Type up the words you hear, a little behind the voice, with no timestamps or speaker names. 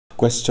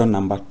Question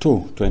number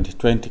 2,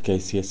 2020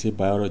 KCSE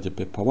Biology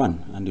Paper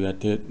 1, and you have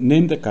to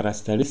name the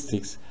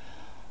characteristics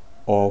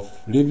of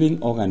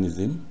living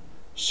organism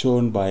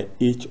shown by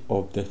each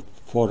of the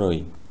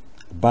following.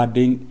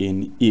 Budding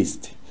in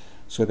yeast.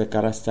 So the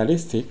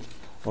characteristic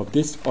of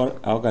this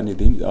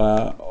organism,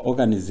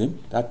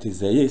 that is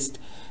the yeast,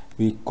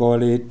 we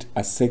call it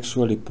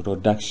asexual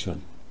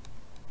reproduction.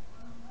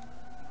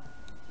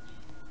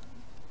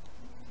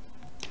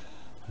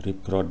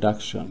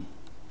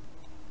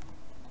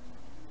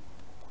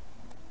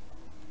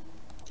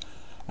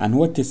 And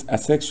what is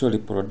asexual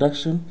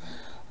reproduction?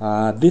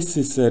 This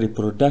is a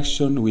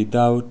reproduction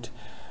without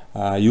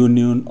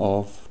union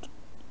of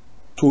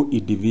two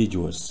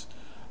individuals.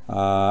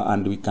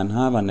 And we can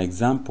have an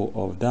example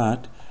of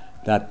that.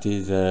 That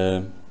is,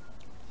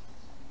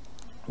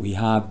 we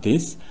have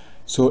this.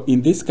 So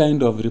in this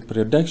kind of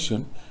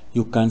reproduction,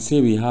 you can say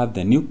we have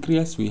the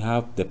nucleus, we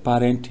have the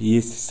parent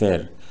yeast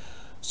cell.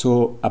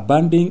 So a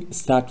bundle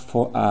starts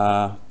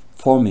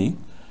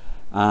forming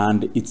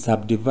and it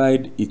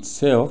subdivides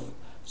itself.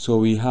 So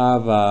we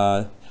have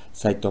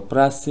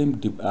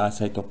cytoplasm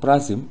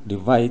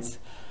divides,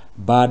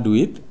 bud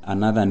with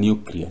another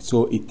nucleus.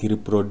 So it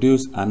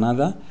reproduces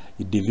another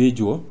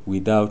individual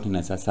without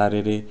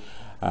necessarily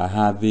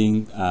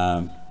having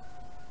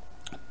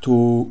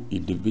two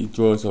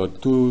individuals or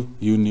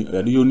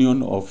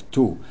union of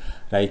two.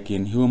 Like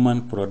in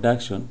human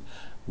production,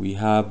 we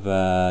have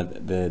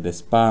the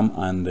sperm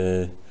and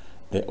the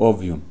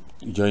ovum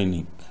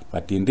joining.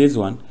 But in this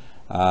one,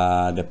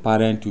 the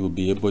parent will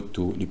be able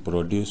to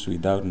reproduce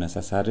without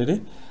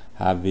necessarily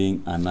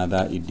having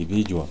another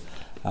individual.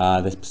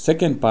 The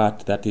second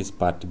part, that is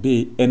part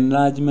B,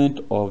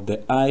 enlargement of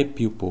the eye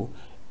pupil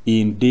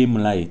in dim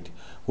light.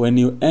 When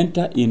you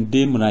enter in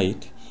dim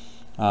light,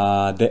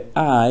 the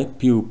eye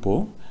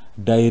pupil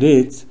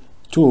dilates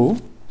to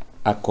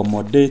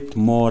accommodate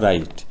more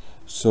light.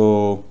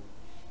 So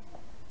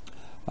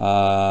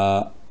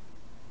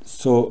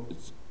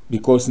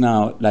because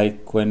now,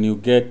 like when you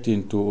get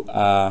into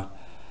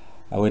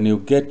when you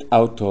get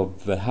out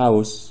of the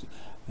house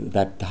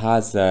that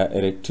has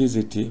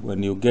electricity,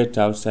 when you get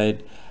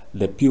outside,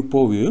 the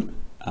pupil will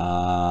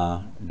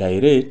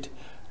dilate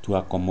to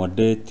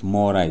accommodate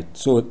more light.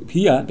 So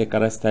here the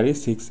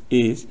characteristics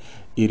is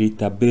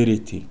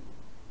irritability.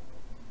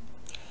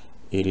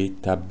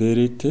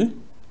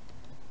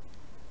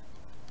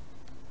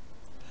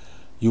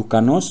 You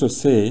can also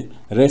say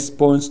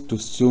response to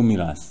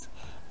stimulus.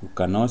 You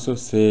can also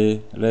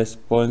say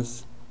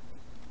response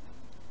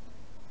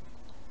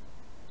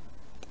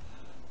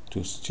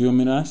to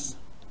stimulus.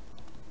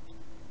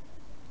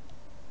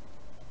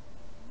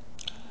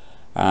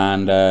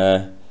 And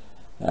that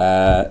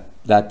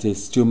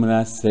is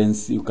stimulus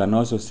sense. You can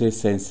also say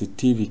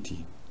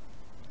sensitivity.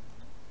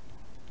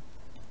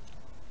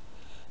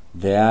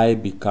 The eye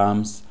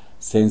becomes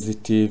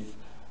sensitive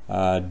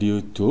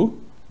due to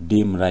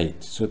dim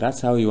light. So that's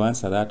how you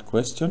answer that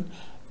question.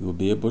 You'll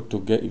be able to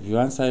get, if you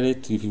answer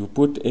it, if you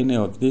put any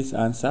of these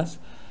answers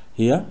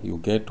here, you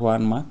get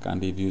 1 mark,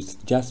 and if you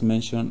just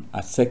mention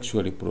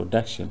asexual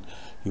reproduction,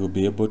 you'll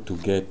be able to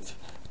get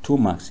 2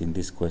 marks in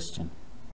this question.